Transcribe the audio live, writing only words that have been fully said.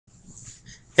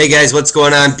Hey guys, what's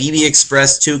going on? BB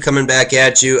Express 2 coming back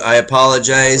at you. I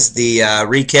apologize. The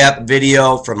recap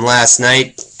video from last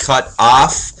night cut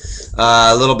off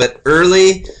a little bit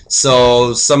early.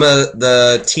 So some of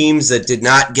the teams that did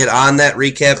not get on that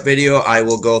recap video, I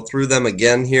will go through them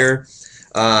again here.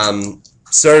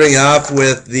 Starting off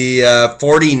with the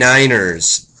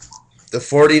 49ers. The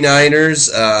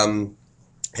 49ers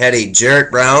had a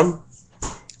Jarrett Brown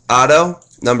auto,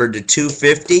 numbered to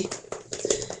 250.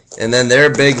 And then their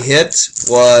big hit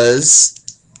was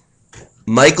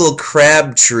Michael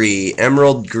Crabtree,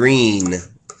 Emerald Green,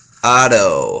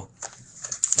 auto.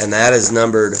 And that is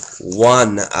numbered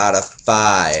 1 out of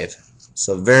 5.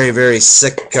 So very, very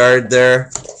sick card there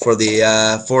for the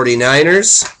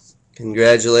 49ers.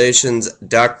 Congratulations,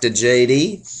 Dr.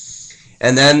 JD.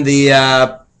 And then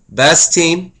the best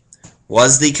team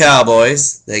was the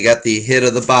Cowboys. They got the hit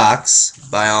of the box,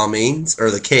 by all means,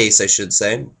 or the case, I should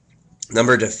say.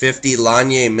 Numbered to 50,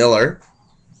 Lanye Miller.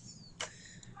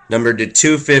 Numbered to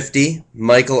 250,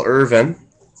 Michael Irvin.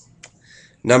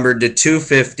 Numbered to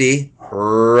 250,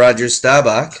 Roger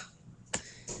Staubach.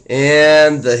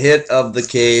 And the hit of the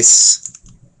case,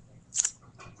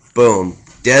 boom,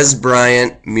 Dez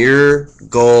Bryant, mirror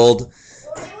gold,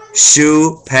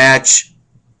 shoe patch,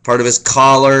 part of his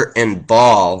collar and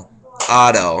ball,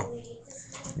 auto.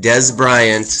 Dez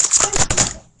Bryant.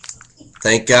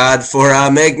 Thank God for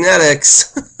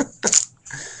magnetics.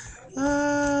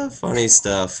 Funny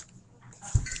stuff.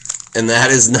 And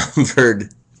that is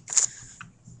numbered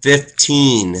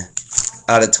 15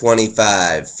 out of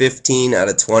 25. 15 out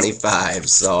of 25.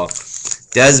 So,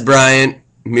 Dez Bryant,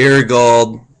 mirror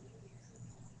gold.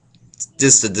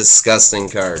 Just a disgusting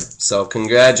card. So,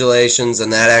 congratulations.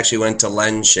 And that actually went to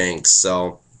Len Shanks.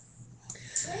 So,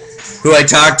 who I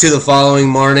talked to the following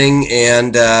morning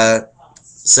and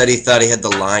said he thought he had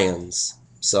the Lions.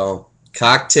 So,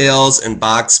 cocktails and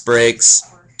box breaks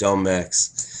don't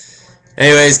mix.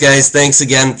 Anyways, guys, thanks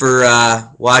again for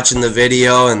watching the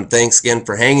video, and thanks again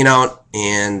for hanging out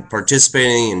and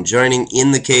participating and joining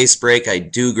in the case break. I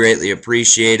do greatly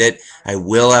appreciate it. I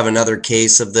will have another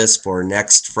case of this for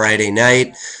next Friday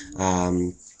night.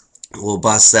 We'll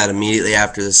bust that immediately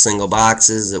after the single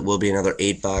boxes. It will be another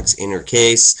 8-box inner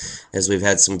case, as we've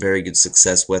had some very good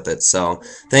success with it. So,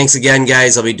 thanks again,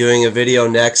 guys. I'll be doing a video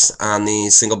next on the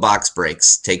single box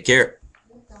breaks. Take care.